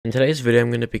In today's video,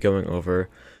 I'm going to be going over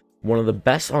one of the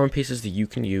best armor pieces that you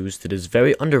can use that is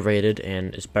very underrated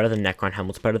and is better than Necron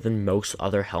helmets, better than most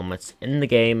other helmets in the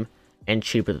game, and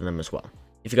cheaper than them as well.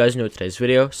 If you guys enjoyed today's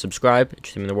video, subscribe, it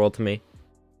should mean the world to me.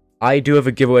 I do have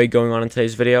a giveaway going on in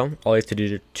today's video. All you have to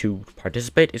do to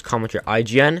participate is comment your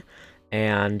IGN,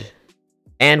 and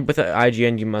with the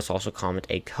IGN, you must also comment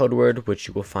a code word, which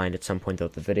you will find at some point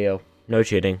throughout the video. No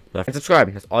cheating. And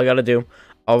subscribe. That's all you gotta do.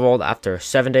 I'll roll after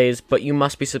 7 days, but you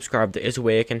must be subscribed. There is a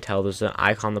way I can tell. There's an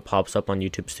icon that pops up on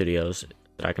YouTube Studios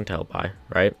that I can tell by,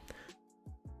 right?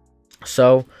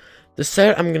 So,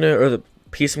 the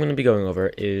piece I'm gonna be going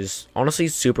over is honestly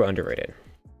super underrated.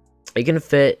 It can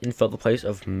fit and fill the place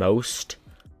of most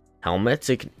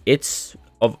helmets. It's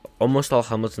of almost all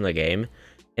helmets in the game,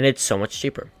 and it's so much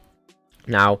cheaper.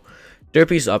 Now, their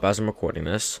piece is up as I'm recording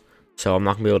this, so I'm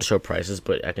not gonna be able to show prices,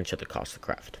 but I can show the cost of the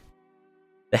craft.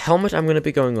 The helmet I'm going to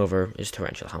be going over is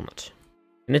Tarantula helmet.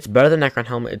 And it's better than Necron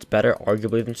helmet. It's better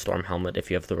arguably than Storm helmet if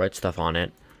you have the right stuff on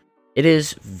it. It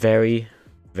is very,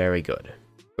 very good.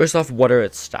 First off, what are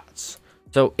its stats?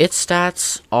 So its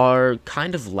stats are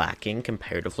kind of lacking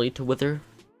comparatively to Wither,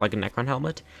 like a Necron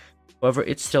helmet. However,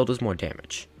 it still does more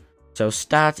damage. So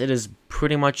stats, it is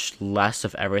pretty much less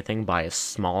of everything by a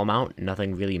small amount.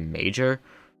 Nothing really major.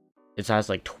 It has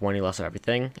like 20 less of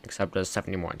everything, except it has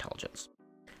 70 more intelligence.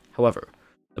 However,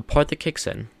 the part that kicks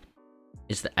in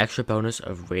is the extra bonus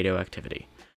of radioactivity.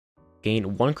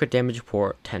 Gain 1 crit damage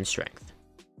per 10 strength.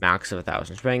 Max of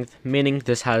 1000 strength, meaning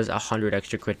this has 100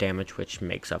 extra crit damage, which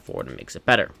makes up for it and makes it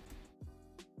better.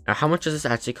 Now, how much does this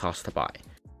actually cost to buy?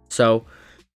 So,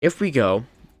 if we go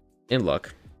and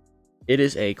look, it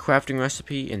is a crafting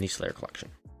recipe in the Slayer collection.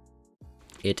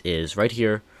 It is right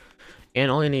here, and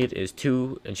all you need is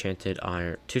 2 stacks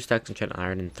enchanted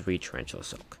iron, and 3 tarantula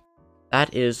silk.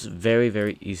 That is very,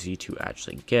 very easy to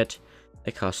actually get.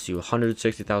 It costs you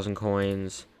 160,000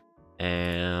 coins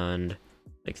and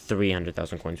like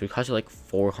 300,000 coins. It costs you like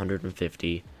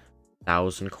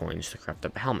 450,000 coins to craft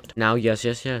up a helmet. Now, yes,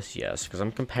 because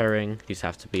I'm comparing, these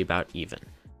have to be about even.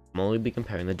 I'm only be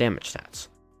comparing the damage stats.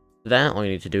 So then all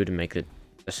you need to do to make the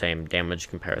same damage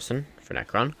comparison for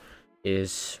Necron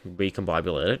is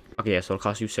recombobulate it. Okay, yeah, so it'll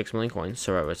cost you 6 million coins,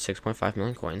 so we're at 6.5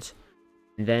 million coins.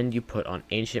 And then you put on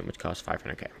Ancient, which costs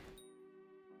 500k.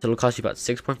 So it'll cost you about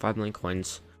 6.5 million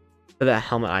coins for that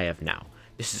helmet I have now.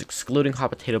 This is excluding Hot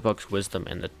Potato Bugs, Wisdom,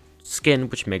 and the skin,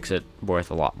 which makes it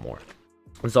worth a lot more.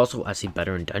 It's also actually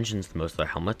better in dungeons than most other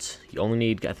helmets. You only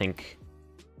need, I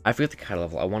forget the cat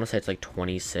level. I want to say it's like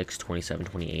 26, 27,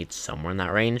 28, somewhere in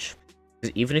that range.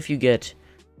 Because even if you get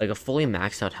like a fully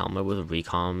maxed out helmet with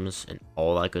recoms and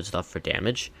all that good stuff for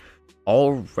damage,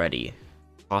 already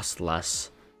costs less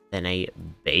than a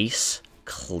base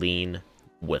clean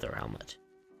Wither helmet.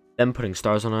 Then putting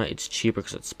stars on it, it's cheaper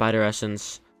because it's spider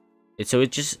essence. It's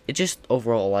just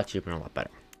overall a lot cheaper and a lot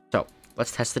better. So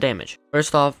let's test the damage.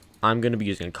 First off, I'm gonna be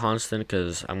using a constant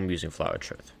because I'm gonna be using Flower of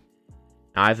Truth.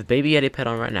 Now I have a baby Yeti pet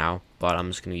on right now, but I'm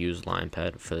just gonna use Lion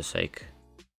pet for the sake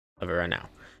of it right now.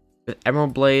 With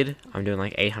Emerald Blade, I'm doing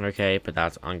like 800k, but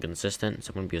that's inconsistent,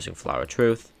 so I'm gonna be using Flower of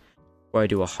Truth, where I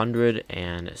do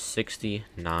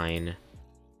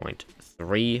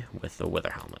 169.3 with the Wither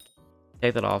helmet.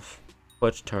 Take that off,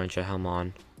 put Tarantula helm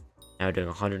on, now doing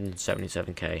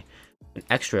 177k, an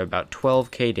extra about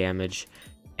 12k damage,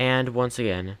 and once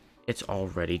again, it's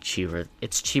already cheaper.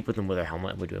 It's cheaper than Wither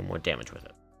helmet, and we're doing more damage with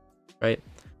it, right?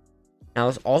 Now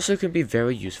this also could be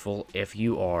very useful if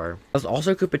you are, this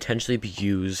also could potentially be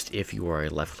used if you are a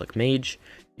left click mage,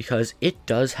 because it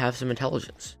does have some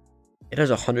intelligence. It has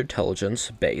 100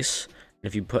 intelligence base, and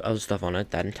if you put other stuff on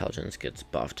it, that intelligence gets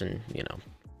buffed and, you know,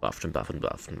 buffed and buffed and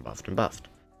buffed and buffed and buffed.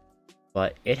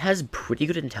 But it has pretty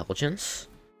good intelligence.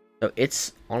 So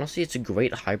it's, honestly, it's a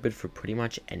great hybrid for pretty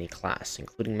much any class,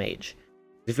 including mage.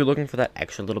 If you're looking for that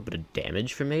extra little bit of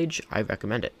damage for mage, I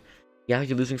recommend it. Yeah,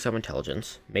 you're losing some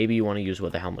intelligence. Maybe you want to use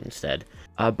Wither helmet instead.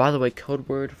 By the way, code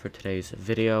word for today's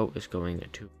video is going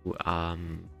to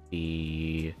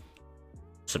be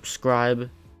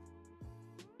subscribe.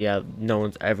 Yeah, no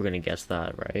one's ever going to guess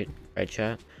that, right? Right,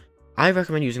 chat? I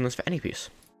recommend using this for any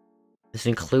piece. This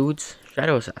includes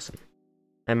Shadow Assassin.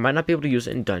 I might not be able to use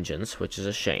it in dungeons, which is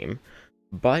a shame,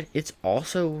 but it's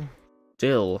also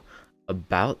still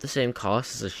about the same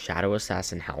cost as a Shadow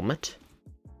Assassin helmet.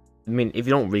 I mean, if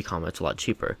you don't recom, it's a lot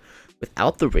cheaper.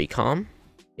 Without the recom,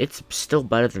 it's still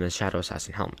better than a Shadow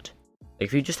Assassin helmet. Like,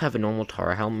 if you just have a normal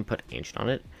Tara helmet and put Ancient on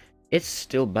it, it's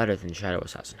still better than Shadow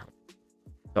Assassin helmet.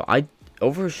 So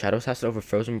over Shadow Assassin, over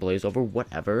Frozen Blaze, over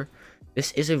whatever,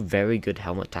 this is a very good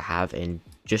helmet to have and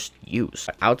just use.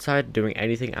 Outside, doing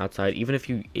anything outside, even if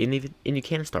you you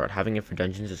can start having it for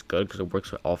dungeons is good because it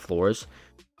works with all floors.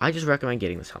 I just recommend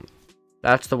getting this helmet.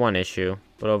 That's the one issue,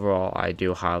 but overall, I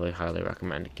do highly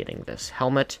recommend getting this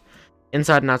helmet.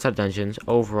 Inside and outside dungeons,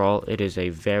 overall, it is a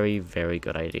very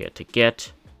good idea to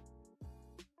get.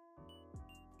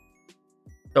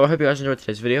 So I hope you guys enjoyed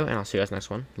today's video, and I'll see you guys next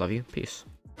one. Love you. Peace.